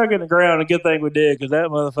so we stuck it in the ground. A good thing we did, because that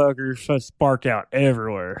motherfucker sparked out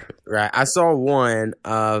everywhere. Right. I saw one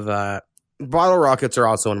of bottle rockets are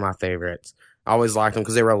also one of my favorites. I always liked them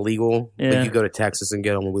because they were illegal. Yeah. But you go to Texas and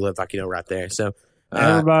get them, and we lived like, right there. So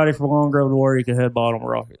everybody from Long Grove to Warrior could have bottle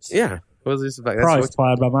rockets. Yeah. What was this about? Probably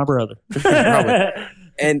supplied by my brother. Probably.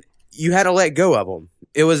 And you had to let go of them.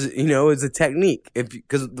 It was, it was a technique.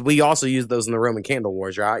 Because we also used those in the Roman candle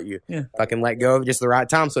wars, right? You fucking let go of just the right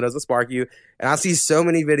time so it doesn't spark you. And I see so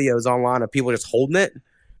many videos online of people just holding it.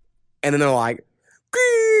 And then they're like,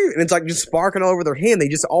 and it's like just sparking all over their hand. They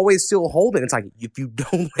just always still hold it. It's like, if you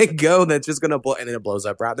don't let go, that's just going to blow. And then it blows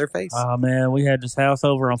up right in their face. Oh, man. We had this house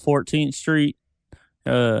over on 14th Street.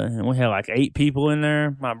 And we had like 8 people in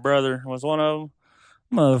there. My brother was one of them.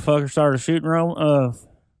 Motherfucker started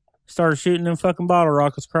shooting them fucking bottle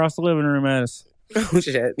rockets across the living room at us. Oh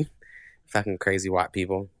shit! Fucking crazy white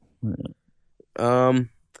people. Trying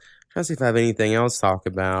to see if I have anything else to talk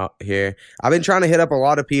about here. I've been trying to hit up a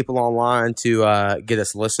lot of people online to get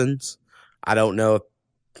us listens. I don't know if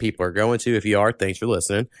people are going to. If you are, thanks for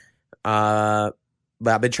listening. But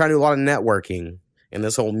I've been trying to do a lot of networking in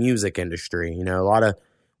this whole music industry, a lot of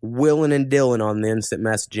willing and dealing on the instant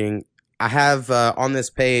messaging. I have on this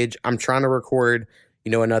page, I'm trying to record,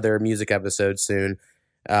 another music episode soon.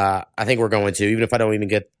 I think we're going to, even if I don't even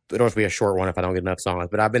get it'll just be a short one if I don't get enough songs.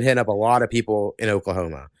 But I've been hitting up a lot of people in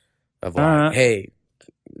Oklahoma of like, hey,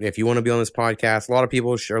 if you want to be on this podcast, a lot of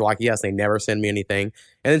people are like, yes, they never send me anything.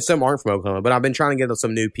 And then some aren't from Oklahoma, but I've been trying to get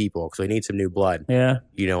some new people because we need some new blood. Yeah.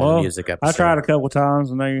 You know, on the music episode. I tried a couple times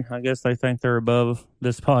and I guess they think they're above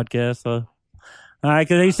this podcast. So,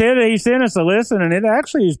 because he sent us a listen and it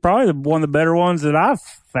actually is probably one of the better ones that I've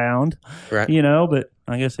found. Right. You know, but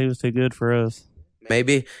I guess he was too good for us.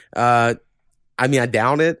 Maybe. I mean, I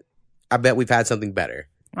doubt it. I bet we've had something better.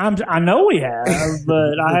 I know we have,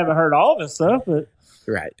 but I haven't heard all of his stuff, but.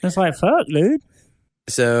 Right. It's like, fuck, dude.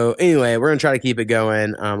 So, anyway, we're going to try to keep it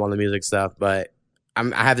going on the music stuff, but I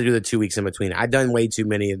have to do the 2 weeks in between. I've done way too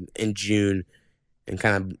many in June and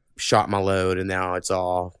kind of shot my load, and now it's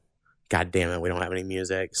all, God damn it, we don't have any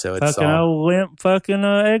music. So it's fucking all. Old limp fucking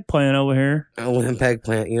eggplant over here. A limp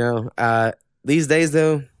eggplant, you know. These days,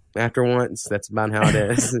 though, after once, that's about how it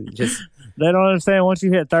is. Just They don't understand once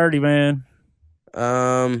you hit 30, man.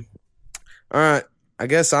 All right. I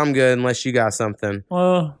guess I'm good unless you got something.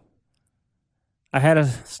 Well, I had a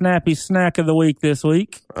snappy snack of the week this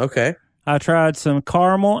week. Okay. I tried some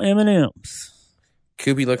caramel M&Ms.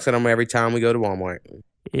 Koopy looks at them every time we go to Walmart.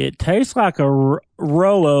 It tastes like a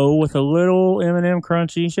Rolo with a little M&M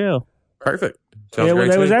crunchy shell. Perfect. Sounds great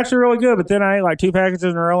It to was me. actually really good, but then I ate like 2 packages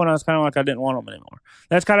in a row, and I was kind of like I didn't want them anymore.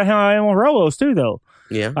 That's kind of how I am with Rolos, too, though.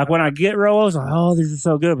 Yeah. Like when I get Rolos, I'm like, oh, these are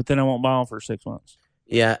so good, but then I won't buy them for 6 months.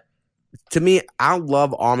 Yeah. To me, I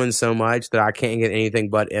love almonds so much that I can't get anything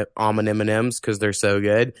but almond M&Ms because they're so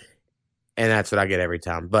good. And that's what I get every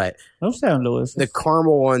time. But Those sound delicious. the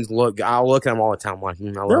caramel ones I'll look at them all the time. Like, I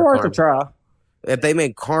love They're worth caramel. a try. If they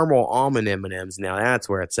make caramel almond M&Ms now, that's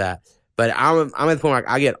where it's at. But I'm at the point like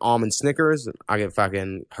I get almond Snickers, I get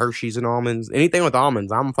fucking Hershey's and almonds. Anything with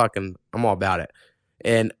almonds, I'm all about it.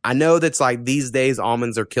 And I know that's like these days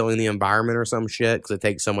almonds are killing the environment or some shit because it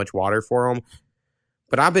takes so much water for them.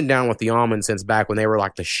 But I've been down with the almonds since back when they were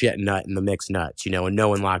like the shit nut and the mixed nuts, you know, and no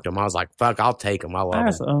one liked them. I was like, fuck, I'll take them. I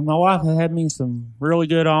love them. My wife had me some really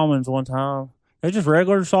good almonds one time. They're just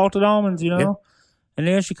regular salted almonds, you know? Yeah. And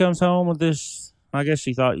then she comes home with this. I guess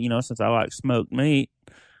she thought, you know, since I like smoked meat,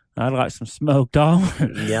 I'd like some smoked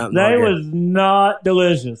almonds. Yeah, They was not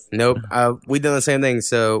delicious. Nope. We done the same thing.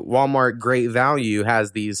 So Walmart Great Value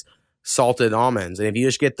has these salted almonds. And if you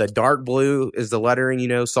just get the dark blue is the lettering, you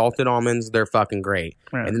know, salted almonds, they're fucking great.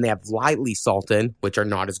 Right. And then they have lightly salted, which are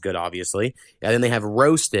not as good, obviously. And then they have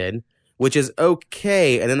roasted, which is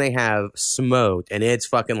okay. And then they have smoked. And it's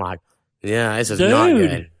fucking like, yeah, this is not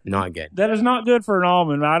good. Not good. That is not good for an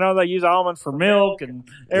almond. I know they use almonds for milk and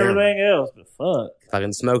everything else, but fuck.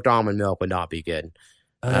 Fucking smoked almond milk would not be good.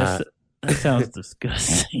 That sounds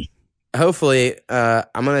disgusting. Hopefully,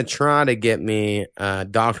 I'm going to try to get me a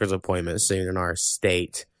doctor's appointment soon in our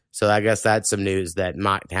state. So I guess that's some news that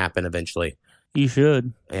might happen eventually. You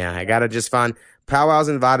should. Yeah, I got to just find... Powwow's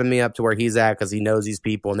invited me up to where he's at because he knows these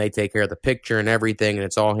people and they take care of the picture and everything and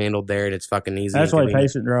it's all handled there and it's fucking easy. That's why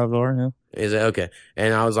patient drives are, yeah. Is it? Okay.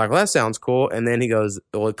 And I was like, well, that sounds cool. And then he goes,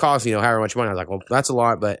 well, it costs, you know, however much money. I was like, well, that's a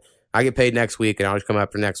lot, but I get paid next week and I'll just come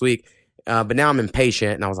up for next week. But now I'm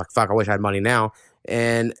impatient and I was like, fuck, I wish I had money now.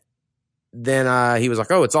 And then he was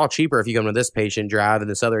like, oh, it's all cheaper if you come to this patient drive and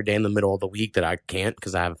this other day in the middle of the week that I can't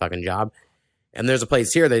because I have a fucking job. And there's a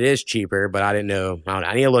place here that is cheaper, but I didn't know.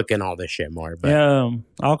 I need to look in all this shit more. But. Yeah,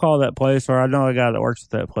 I'll call that place, or I know a guy that works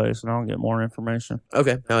at that place, and I'll get more information.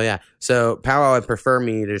 Okay, hell yeah. So Powwow would prefer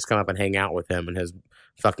me to just come up and hang out with him and his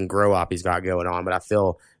fucking grow up he's got going on, but I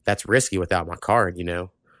feel that's risky without my card, you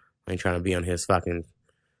know? I ain't trying to be on his fucking...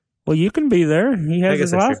 Well, you can be there. He has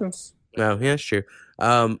his license. No, yeah, that's true.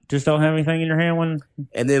 Just don't have anything in your hand when...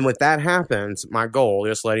 And then when that happens, my goal,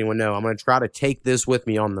 just to let anyone know, I'm going to try to take this with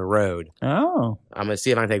me on the road. Oh. I'm going to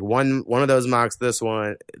see if I can take one of those mics, this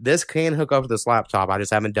one. This can hook up to this laptop. I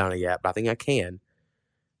just haven't done it yet, but I think I can.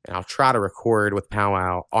 And I'll try to record with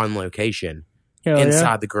Powwow on location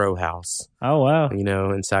inside the grow house. Oh, wow. You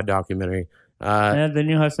know, inside documentary. And then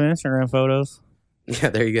you'll have some Instagram photos. Yeah,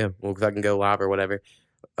 there you go. Well, if I can go live or whatever.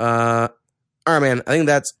 All right, man. I think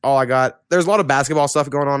that's all I got. There's a lot of basketball stuff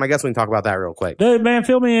going on. I guess we can talk about that real quick. Dude, man,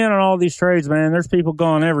 fill me in on all these trades, man. There's people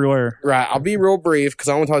going everywhere. Right. I'll be real brief because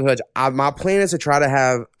I want to talk to much. My plan is to try to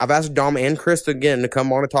have. I've asked Dom and Chris again to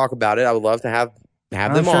come on and talk about it. I would love to have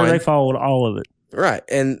them I'm sure on. They followed all of it. Right,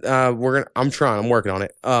 and I'm working on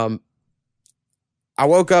it. I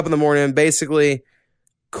woke up in the morning. Basically,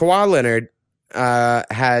 Kawhi Leonard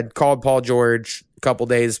had called Paul George a couple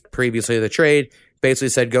days previously to the trade. Basically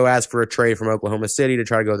said, go ask for a trade from Oklahoma City to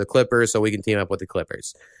try to go to the Clippers so we can team up with the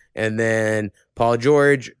Clippers. And then Paul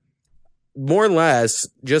George more or less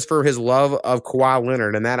just for his love of Kawhi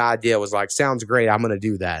Leonard, and that idea was like, sounds great, I'm going to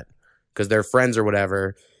do that because they're friends or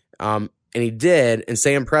whatever. And he did, and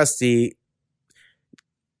Sam Presti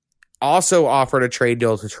also offered a trade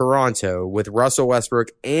deal to Toronto with Russell Westbrook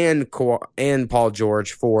and Paul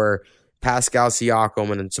George for Pascal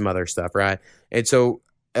Siakam and some other stuff, right? And so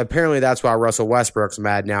apparently that's why Russell Westbrook's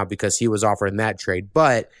mad now, because he was offered in that trade.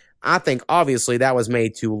 But I think obviously that was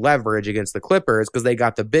made to leverage against the Clippers because they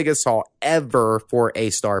got the biggest haul ever for a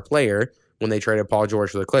star player when they traded Paul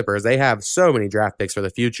George for the Clippers. They have so many draft picks for the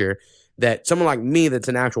future that someone like me that's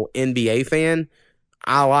an actual NBA fan,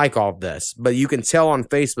 I like all this. But you can tell on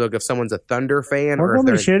Facebook if someone's a Thunder fan we're or if going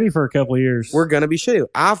they're to be shitty for a couple of years. we're going to be shitty.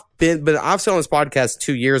 I've said on this podcast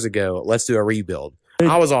 2 years ago, let's do a rebuild.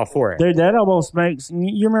 I was all for it. Dude, that almost makes...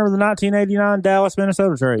 You remember the 1989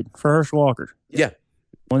 Dallas-Minnesota trade for Herschel Walker? Yeah.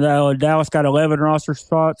 When Dallas got 11 roster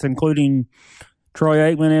spots, including Troy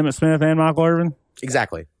Aikman, Emmitt Smith, and Michael Irvin?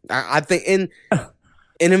 Exactly. I think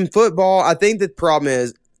in football, I think the problem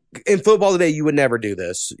is, in football today, you would never do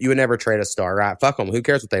this. You would never trade a star, right? Fuck them. Who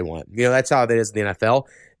cares what they want? You know, that's how it is in the NFL.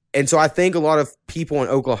 And so I think a lot of people in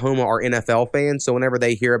Oklahoma are NFL fans. So whenever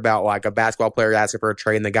they hear about like a basketball player asking for a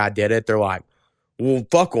trade and the guy did it, they're like, well,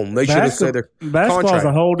 fuck them. They should have said their basketball contract. is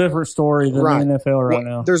a whole different story than the NFL right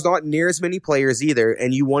now. There's not near as many players either,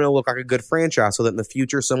 and you want to look like a good franchise so that in the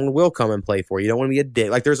future someone will come and play for you. You don't want to be a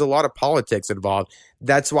dick. Like, there's a lot of politics involved.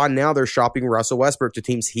 That's why now they're shopping Russell Westbrook to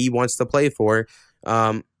teams he wants to play for.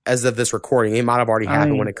 As of this recording, it might have already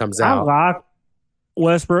happened when it comes out. I like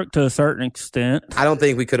Westbrook to a certain extent. I don't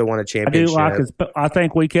think we could have won a championship. I do like his, but I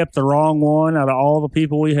think we kept the wrong one. Out of all the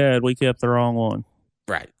people we had, we kept the wrong one.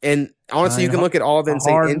 Right. And honestly, you can look at all of it and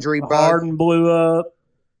say injury bug. Harden blew up.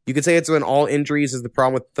 You could say it's when all injuries is the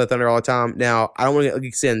problem with the Thunder all the time. Now, I don't want to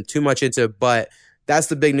extend too much into it, but that's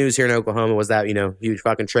the big news here in Oklahoma was that, huge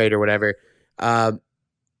fucking trade or whatever.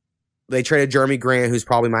 They traded Jeremy Grant, who's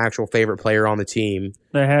probably my actual favorite player on the team.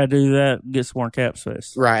 They had to do that, get some more cap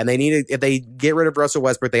space. Right. And they needed, if they get rid of Russell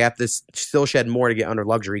Westbrook, they have to still shed more to get under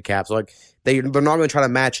luxury caps. So like they're not going to try to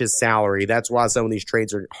match his salary. That's why some of these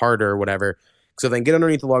trades are harder or whatever. So if they can get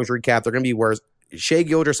underneath the luxury cap, they're going to be worse. Shai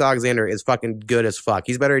Gilgeous-Alexander is fucking good as fuck.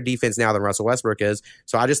 He's better at defense now than Russell Westbrook is.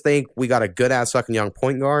 So I just think we got a good ass fucking young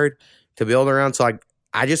point guard to build around. So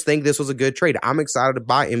I just think this was a good trade. I'm excited to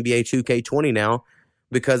buy NBA 2K20 now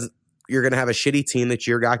because you're going to have a shitty team that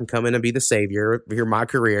your guy can come in and be the savior. Here's my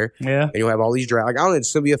career. Yeah. And you'll have all these draft. Like, I don't know.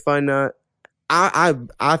 It's going to be a fun.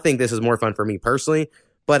 I think this is more fun for me personally,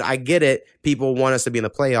 but I get it. People want us to be in the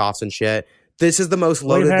playoffs and shit. This is the most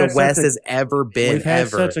loaded the West has ever been. We've had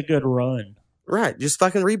such a good run. Right. Just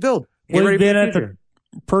fucking rebuild. We've been at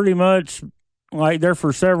pretty much like there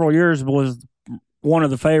for several years was one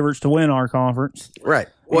of the favorites to win our conference. Right.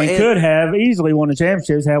 Well, we could have easily won the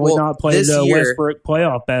championships had we not played the Westbrook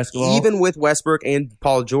playoff basketball. Even with Westbrook and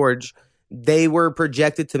Paul George, they were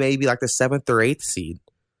projected to maybe like the 7th or 8th seed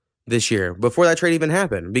this year before that trade even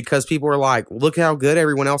happened because people were like, look how good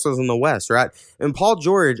everyone else is in the West, right? And Paul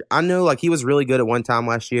George, I know like he was really good at one time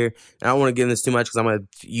last year. And I don't want to get into this too much because I'm going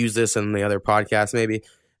to use this in the other podcast maybe.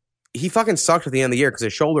 He fucking sucked at the end of the year because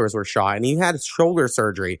his shoulders were shot and he had shoulder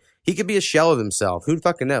surgery. He could be a shell of himself. Who'd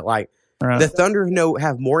fucking know? Like, the Thunder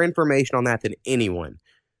have more information on that than anyone.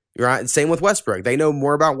 Right? Same with Westbrook. They know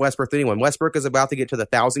more about Westbrook than anyone. Westbrook is about to get to the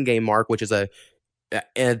 1,000-game mark, which is a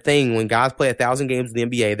thing. When guys play 1,000 games in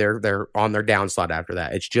the NBA, they're on their downslide after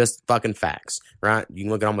that. It's just fucking facts, right? You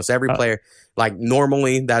can look at almost every player. Like,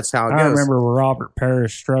 normally, that's how it goes. I remember Robert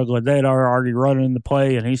Parrish struggling. They'd already running the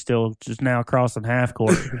play, and he's still just now crossing half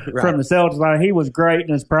court. Right. From the Celtics, like, he was great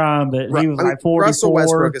in his prime, but he was like 44. Russell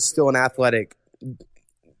Westbrook is still an athletic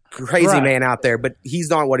crazy man out there, but he's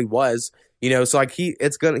not what he was, so like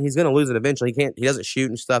he's gonna lose it eventually. He doesn't shoot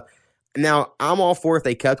and stuff. Now I'm all for if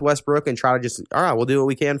they cut Westbrook and try to just, all right, we'll do what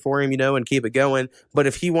we can for him, and keep it going. But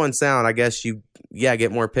if he wants sound, I guess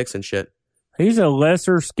get more picks and shit. He's a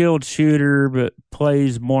lesser skilled shooter, but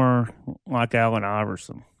plays more like Allen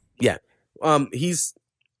Iverson. Yeah. He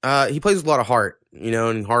plays with a lot of heart,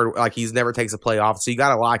 and hard, like he's never takes a play off. So you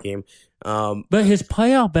got to like him. But his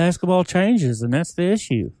playoff basketball changes, and that's the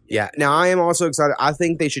issue. Yeah. Now, I am also excited. I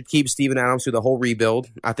think they should keep Steven Adams through the whole rebuild.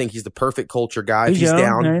 I think he's the perfect culture guy. If he's young,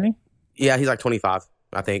 down. Ain't he? Yeah, he's like 25,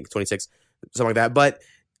 I think, 26, something like that. But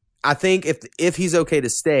I think if he's okay to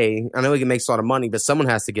stay, I know he can make a lot of money, but someone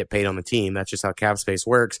has to get paid on the team. That's just how cap space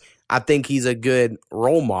works. I think he's a good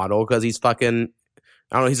role model because he's fucking,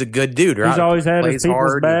 I don't know, he's a good dude, right? He's always had his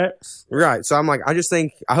people's backs. Right. So I'm like,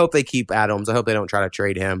 I hope they keep Adams. I hope they don't try to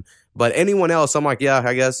trade him. But anyone else, I'm like, yeah,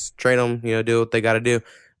 I guess trade them, do what they got to do.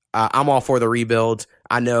 I'm all for the rebuild.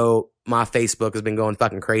 I know my Facebook has been going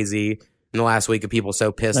fucking crazy in the last week of people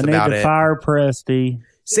so pissed They need about to it. fire Presti.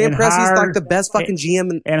 Sam and Presti's hire- like the best fucking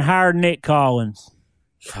GM. And hire Nick Collins.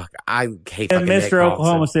 Fuck, I hate And fucking Nick Mr.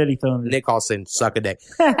 Oklahoma Collison. City Thunder. Nick Collison, suck a dick.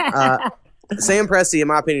 Sam Presti, in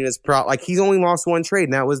my opinion, is like he's only lost one trade,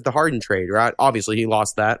 and that was the Harden trade, right? Obviously, he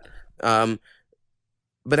lost that.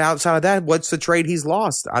 But outside of that, what's the trade he's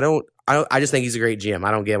lost? I just think he's a great GM.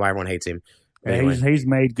 I don't get why everyone hates him. Yeah, Anyway. he's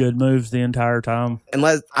made good moves the entire time.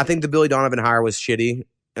 Unless I think the Billy Donovan hire was shitty,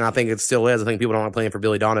 and I think it still is. I think people don't like playing for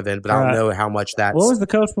Billy Donovan, but I don't Right. know how much that's. What was the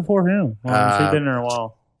coach before him? Well, he's been there a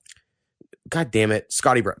while. God damn it,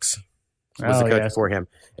 Scotty Brooks was Oh, the coach yeah. before him,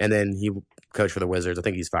 and then he coached for the Wizards. I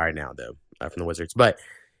think he's fired now though from the Wizards. But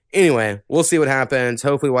anyway, we'll see what happens.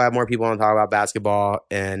 Hopefully, we'll have more people on to talk about basketball,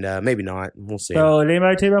 and maybe not. We'll see. So, did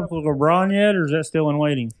anybody team up with LeBron yet, or is that still in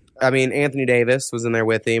waiting? I mean, Anthony Davis was in there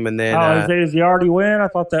with him, and then Is he already win? I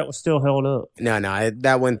thought that was still held up. no,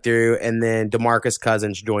 that went through, and then DeMarcus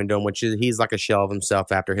Cousins joined him, which is he's like a shell of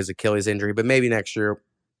himself after his Achilles injury. But maybe next year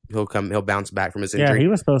he'll bounce back from his Yeah, injury. he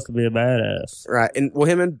was supposed to be a badass. Right, and well,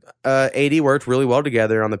 him and AD worked really well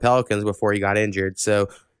together on the Pelicans before he got injured. So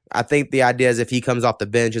I think the idea is if he comes off the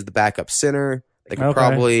bench as the backup center, they can Okay.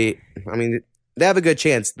 probably. I mean, they have a good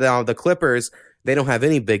chance. Now the Clippers, they don't have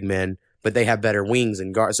any big men, but they have better wings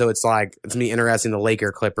and guard. So it's like it's me interesting the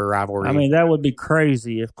Laker Clipper rivalry. I mean, that would be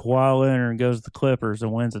crazy if Kawhi Leonard goes to the Clippers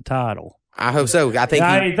and wins a title. I hope so. I think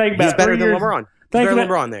Now, you think he's about better 3 than years- LeBron. He's think better than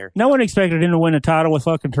about- LeBron there. No one expected him to win a title with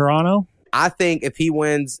fucking Toronto. I think if he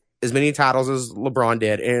wins as many titles as LeBron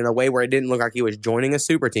did, and in a way where it didn't look like he was joining a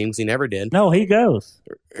super team because he never did. No, he goes.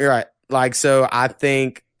 Right. Like, so I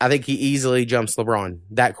think he easily jumps LeBron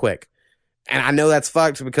that quick. And I know that's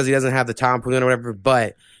fucked because he doesn't have the time or whatever,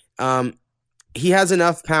 but he has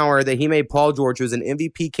enough power that he made Paul George, who was an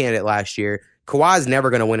MVP candidate last year. Kawhi's never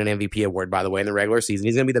going to win an MVP award, by the way, in the regular season.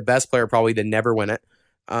 He's going to be the best player probably to never win it.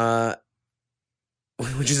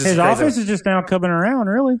 Which is His crazy. offense is just now coming around,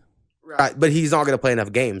 really. Right, but he's not going to play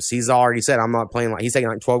enough games. He's already said, I'm not playing. He's taking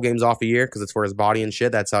like 12 games off a year because it's for his body and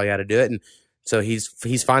shit. That's how he had to do it. And so he's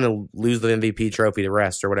fine to lose the MVP trophy to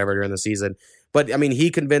rest or whatever during the season. But I mean, he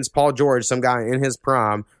convinced Paul George, some guy in his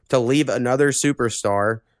prime, to leave another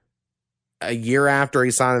superstar a year after he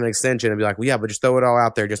signed an extension and be like, well, yeah, but just throw it all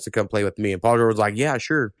out there just to come play with me. And Paul George was like, yeah,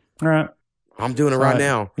 sure. All right. I'm doing it right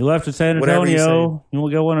now. You left to San Whatever you Antonio. You will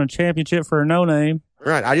go win a championship for a no-name.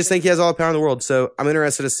 Right. I just think he has all the power in the world. So I'm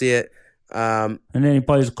interested to see it. And then he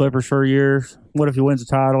plays the Clippers for years. What if he wins a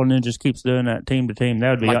title and then just keeps doing that team to team?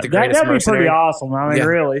 That would be Like the that'd greatest be pretty mercenary. awesome. I mean, Yeah.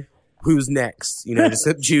 really. Who's next? You know, just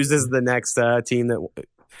chooses the next team that.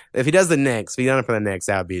 If he does the Knicks, if he done it for the Knicks,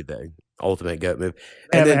 that would be the ultimate goat move.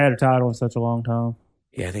 And Haven't then, had a title in such a long time.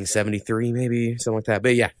 yeah, I think 73 maybe, something like that.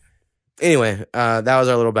 But yeah. Anyway, that was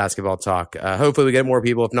our little basketball talk. Hopefully we get more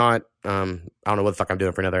people. If not, I don't know what the fuck I'm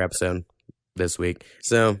doing for another episode this week.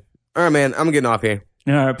 So, all right, man, I'm getting off here.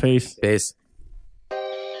 All right, peace. Peace.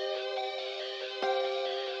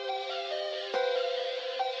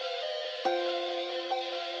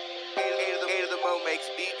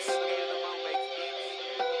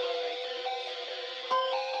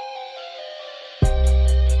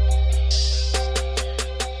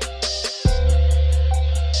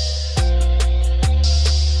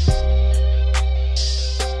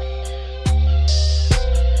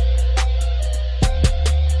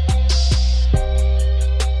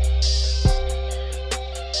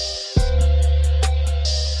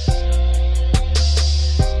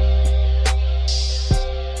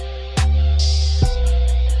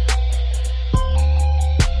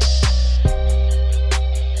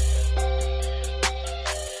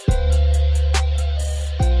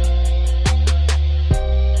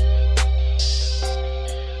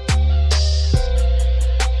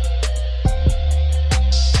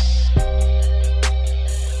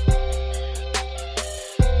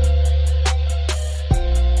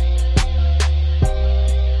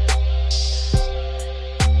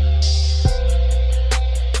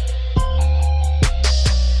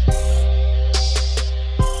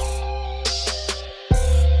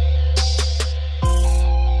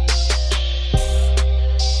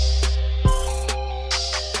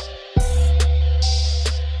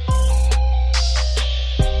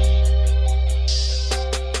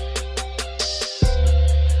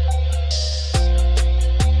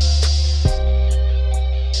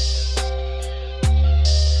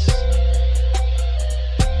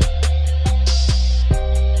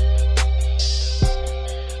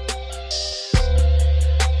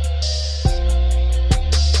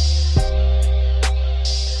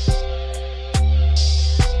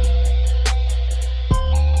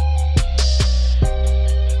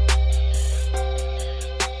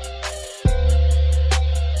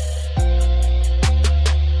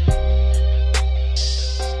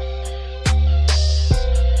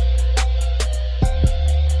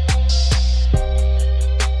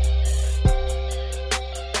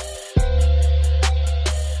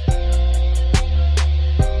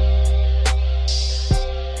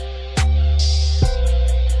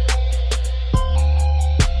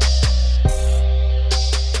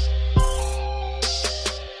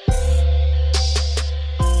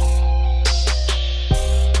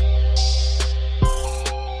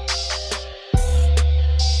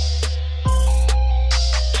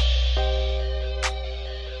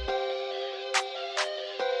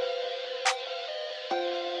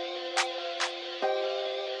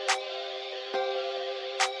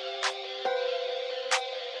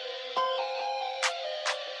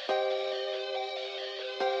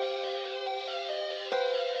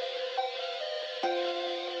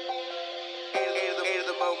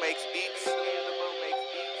 makes beats.